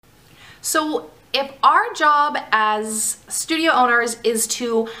So if our job as studio owners is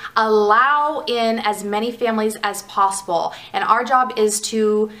to allow in as many families as possible, and our job is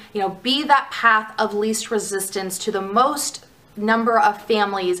to, be that path of least resistance to the most number of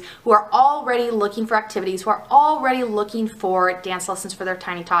families who are already looking for activities, who are already looking for dance lessons for their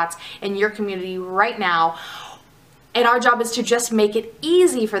tiny tots in your community right now, and our job is to just make it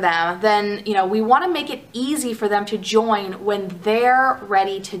easy for them, then, we want to make it easy for them to join when they're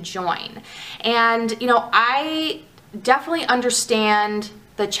ready to join. And, I definitely understand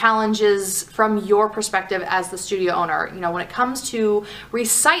the challenges from your perspective as the studio owner. When it comes to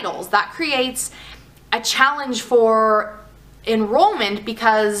recitals, that creates a challenge for enrollment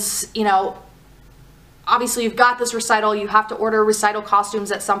because, obviously you've got this recital, you have to order recital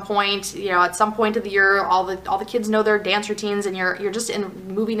costumes at some point, at some point of the year, all the kids know their dance routines and you're just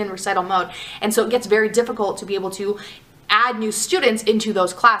moving in recital mode. And so it gets very difficult to be able to add new students into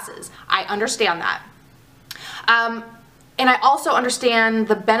those classes. I understand that. And I also understand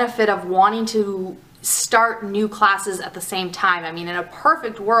the benefit of wanting to start new classes at the same time. I mean, in a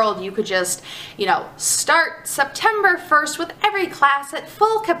perfect world, you could just, start September 1st with every class at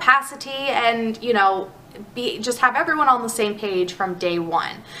full capacity and, just have everyone on the same page from day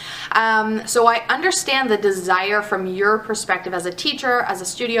one. So I understand the desire from your perspective as a teacher, as a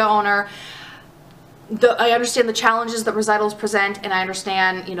studio owner. I understand the challenges that recitals present, and I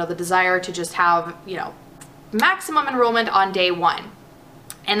understand, the desire to just have, maximum enrollment on day one.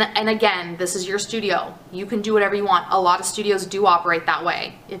 And again, this is your studio. You can do whatever you want. A lot of studios do operate that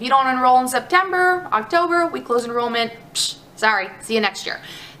way. If you don't enroll in September, October, we close enrollment. Psh, sorry, see you next year.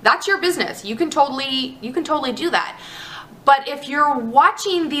 That's your business. You can totally do that. But if you're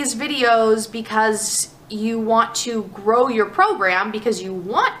watching these videos because you want to grow your program, because you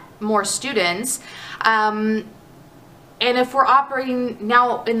want more students, and if we're operating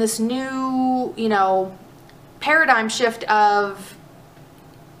now in this new, paradigm shift of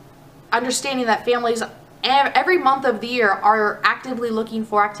understanding that families every month of the year are actively looking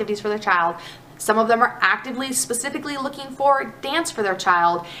for activities for their child. Some of them are actively, specifically looking for dance for their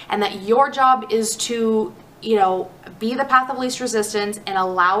child, and that your job is to, be the path of least resistance and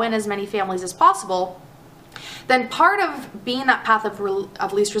allow in as many families as possible. Then part of being that path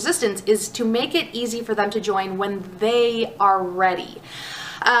of least resistance is to make it easy for them to join when they are ready.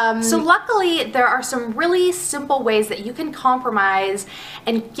 So luckily, there are some really simple ways that you can compromise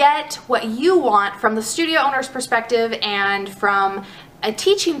and get what you want from the studio owner's perspective and from a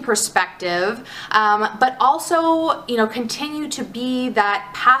teaching perspective, but also, continue to be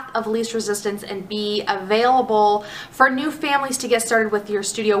that path of least resistance and be available for new families to get started with your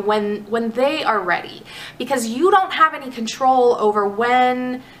studio when they are ready. Because you don't have any control over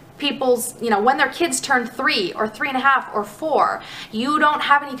when when their kids turn 3 or 3.5 or 4. You don't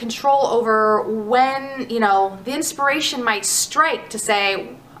have any control over when, the inspiration might strike to say,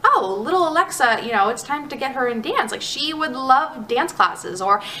 oh, little Alexa, it's time to get her in dance. Like, she would love dance classes,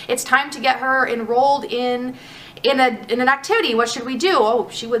 or it's time to get her enrolled in an activity. What should we do? Oh,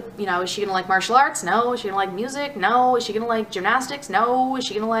 she would, is she gonna like martial arts? No. Is she gonna like music? No. Is she gonna like gymnastics? No. Is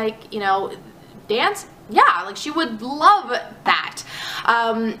she gonna like, dance? Yeah, like, she would love that.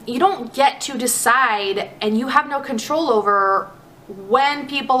 You don't get to decide, and you have no control over when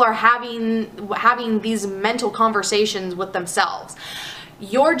people are having these mental conversations with themselves.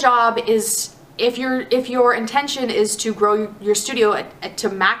 Your job is, if your intention is to grow your studio to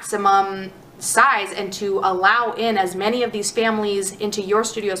maximum size and to allow in as many of these families into your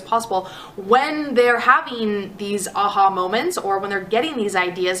studio as possible, when they're having these aha moments or when they're getting these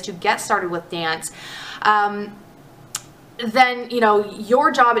ideas to get started with dance, then, your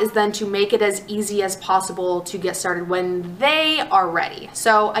job is then to make it as easy as possible to get started when they are ready.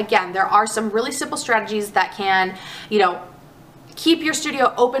 So again, there are some really simple strategies that can, keep your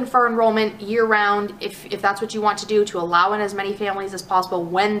studio open for enrollment year-round if that's what you want to do, to allow in as many families as possible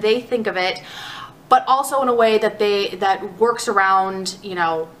when they think of it, but also in a way that works around,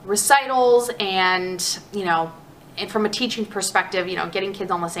 recitals and, and from a teaching perspective, getting kids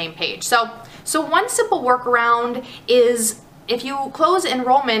on the same page. So one simple workaround is, if you close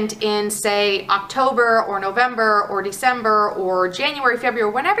enrollment in, say, October or November or December or January, February,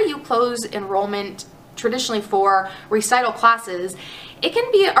 whenever you close enrollment traditionally for recital classes, it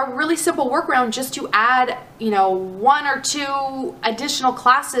can be a really simple workaround just to add, 1 or 2 additional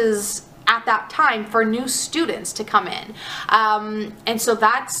classes at that time for new students to come in. And so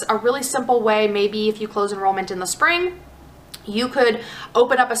that's a really simple way. Maybe if you close enrollment in the spring, You could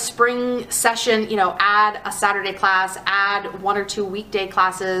open up a spring session, you know, add a Saturday class, add 1 or 2 weekday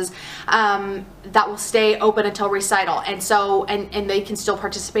classes that will stay open until recital. And so, and they can still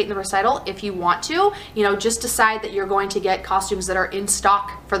participate in the recital if you want to. You know, just decide that you're going to get costumes that are in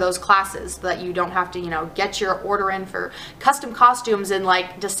stock for those classes, so that you don't have to, you know, get your order in for custom costumes in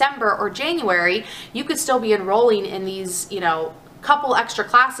like December or January. You could still be enrolling in these, you know, couple extra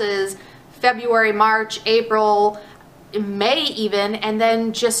classes, February, March, April, May even, and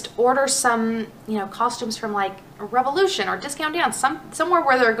then just order some, you know, costumes from like Revolution or Discount Dance, somewhere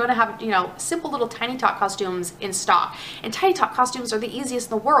where they're going to have, you know, simple little Tiny Tot costumes in stock. And Tiny Tot costumes are the easiest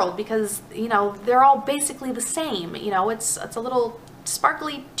in the world because, you know, they're all basically the same. You know, it's a little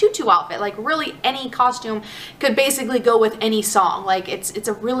sparkly tutu outfit. Like really any costume could basically go with any song. Like it's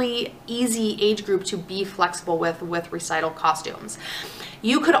a really easy age group to be flexible with recital costumes.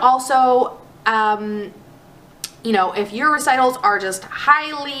 You could also you know, if your recitals are just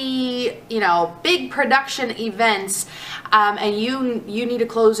highly, you know, big production events, and you need to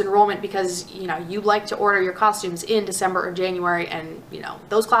close enrollment because, you know, you like to order your costumes in December or January, and, you know,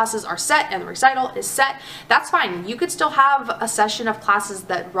 those classes are set and the recital is set, that's fine. You could still have a session of classes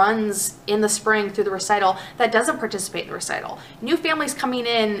that runs in the spring through the recital that doesn't participate in the recital. New families coming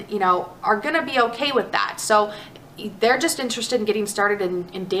in, you know, are going to be okay with that. So they're just interested in getting started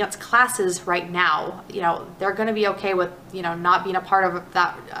in dance classes right now. You know, they're going to be okay with, you know, not being a part of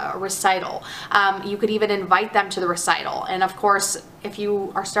that recital. You could even invite them to the recital. And of course, if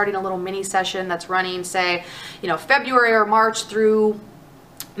you are starting a little mini session that's running, say, you know, February or March through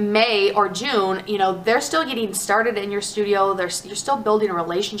May or June, you know, they're still getting started in your studio. You're still building a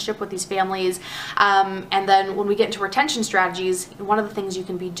relationship with these families. And then when we get into retention strategies, one of the things you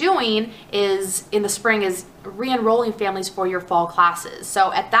can be doing is in the spring is re-enrolling families for your fall classes.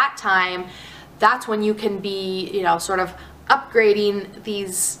 So at that time, that's when you can be, you know, sort of upgrading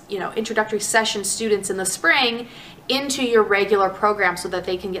these, you know, introductory session students in the spring into your regular program so that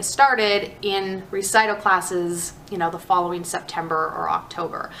they can get started in recital classes, you know, the following September or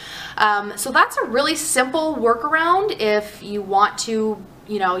October. So that's a really simple workaround if you want to,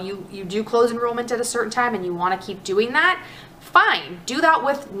 you know, you do close enrollment at a certain time and you want to keep doing that. Fine, do that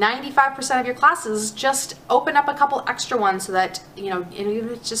with 95% of your classes. Just open up a couple extra ones so that, you know, even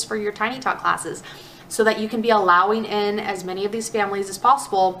if it's just for your Tiny Tot classes, so that you can be allowing in as many of these families as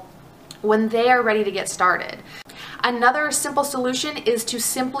possible when they are ready to get started. Another simple solution is to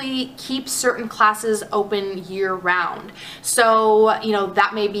simply keep certain classes open year-round. So, you know,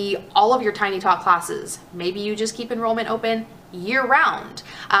 that may be all of your Tiny Tot classes. Maybe you just keep enrollment open year-round.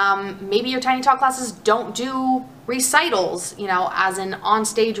 Maybe your Tiny Tot classes don't do recitals, you know, as in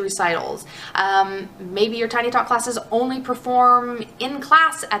on-stage recitals. Maybe your Tiny Tot classes only perform in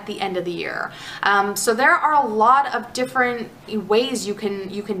class at the end of the year. So there are a lot of different ways you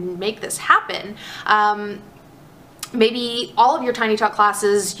can make this happen. Maybe all of your Tiny Tot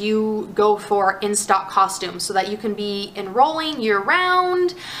classes you go for in-stock costumes so that you can be enrolling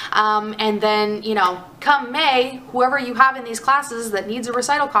year-round, and then, you know, come May, whoever you have in these classes that needs a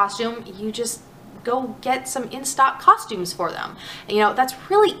recital costume, you just go get some in-stock costumes for them. And, you know, that's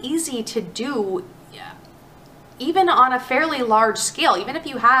really easy to do, even on a fairly large scale. Even if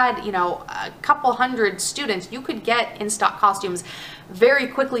you had, you know, a couple hundred students, you could get in-stock costumes very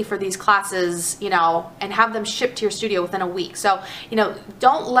quickly for these classes, you know, and have them shipped to your studio within a week. So, you know,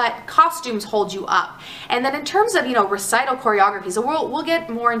 don't let costumes hold you up. And then in terms of, you know, recital choreography, so we'll get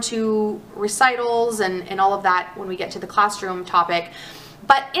more into recitals and all of that when we get to the classroom topic.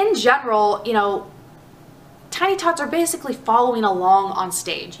 But in general, you know, Tiny Tots are basically following along on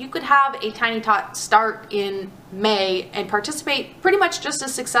stage. You could have a Tiny Tot start in May and participate pretty much just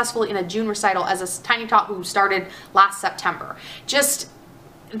as successfully in a June recital as a Tiny Tot who started last September. Just,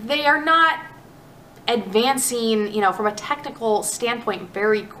 they are not advancing, you know, from a technical standpoint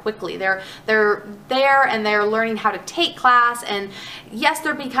very quickly. They're there and they're learning how to take class, and yes,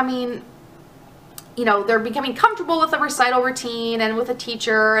 they're becoming, you know, they're becoming comfortable with the recital routine and with a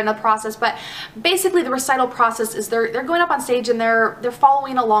teacher and a process, but basically the recital process is they're going up on stage and they're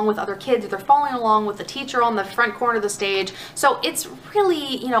following along with other kids, they're following along with the teacher on the front corner of the stage. So it's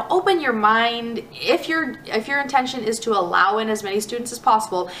really, you know, open your mind. If your intention is to allow in as many students as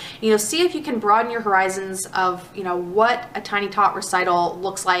possible, you know, see if you can broaden your horizons of, you know, what a Tiny Tot recital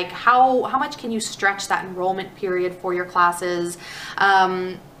looks like. How much can you stretch that enrollment period for your classes?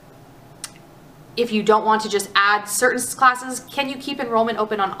 If you don't want to just add certain classes, can you keep enrollment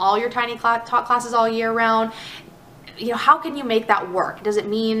open on all your Tiny Tot classes all year round? You know, how can you make that work? Does it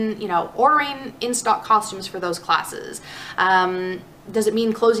mean, you know, ordering in-stock costumes for those classes? does it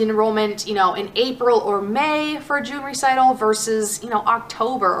mean closing enrollment, you know, in April or May for a June recital versus, you know,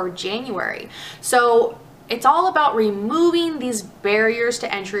 October or January? So it's all about removing these barriers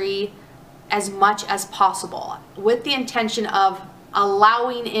to entry as much as possible with the intention of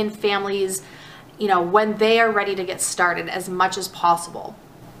allowing in families, you know, when they are ready to get started as much as possible.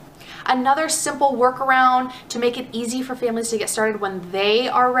 Another simple workaround to make it easy for families to get started when they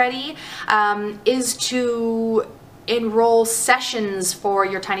are ready is to enroll sessions for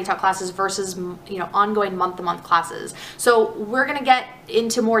your Tiny Talk classes versus, you know, ongoing month-to-month classes. So we're going to get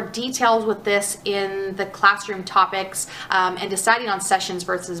into more details with this in the classroom topics and deciding on sessions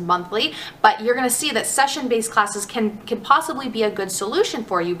versus monthly, but you're going to see that session-based classes can possibly be a good solution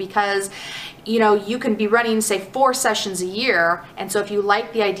for you because, you know, you can be running, say, 4 sessions a year, and so if you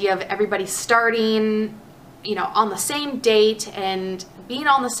like the idea of everybody starting, you know, on the same date and being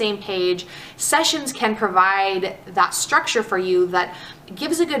on the same page, sessions can provide that structure for you that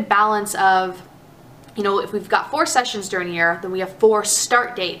gives a good balance of, you know, if we've got 4 sessions during a year, then we have 4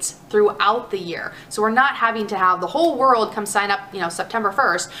 start dates throughout the year. So we're not having to have the whole world come sign up, you know, September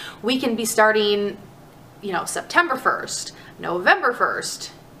 1st. We can be starting, you know, September 1st, November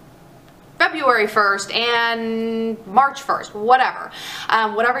 1st, February 1st, and March 1st,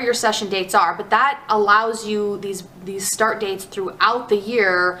 whatever your session dates are. But that allows you these start dates throughout the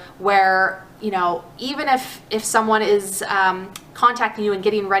year where, you know, even if someone is contacting you and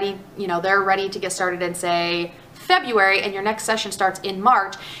getting ready, you know, they're ready to get started in, say, February, and your next session starts in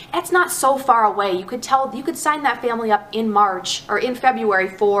March, it's not so far away. You could sign that family up in March or in February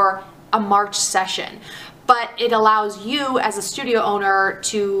for a March session. But it allows you as a studio owner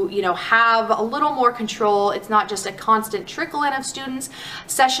to, you know, have a little more control. It's not just a constant trickle in of students.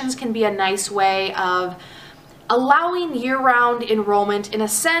 Sessions can be a nice way of allowing year-round enrollment in a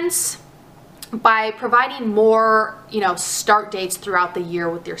sense by providing more, you know, start dates throughout the year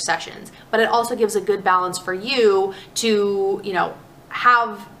with your sessions. But it also gives a good balance for you to, you know,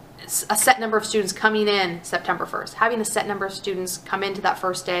 have a set number of students coming in September 1st, having a set number of students come into that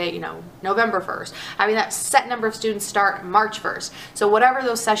first day, you know, November 1st, having that set number of students start March 1st. So whatever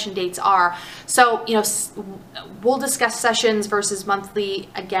those session dates are. So, you know, we'll discuss sessions versus monthly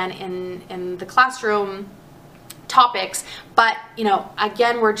again in the classroom topics, but, you know,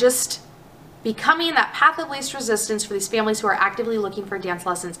 again, we're just becoming that path of least resistance for these families who are actively looking for dance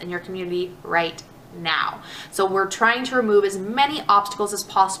lessons in your community right now. So we're trying to remove as many obstacles as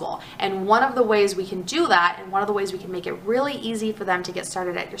possible, and one of the ways we can do that, and one of the ways we can make it really easy for them to get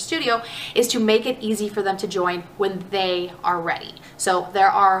started at your studio, is to make it easy for them to join when they are ready. So there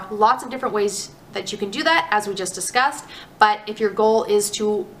are lots of different ways that you can do that, as we just discussed, but if your goal is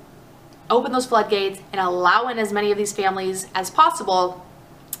to open those floodgates and allow in as many of these families as possible,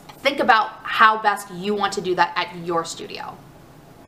 think about how best you want to do that at your studio.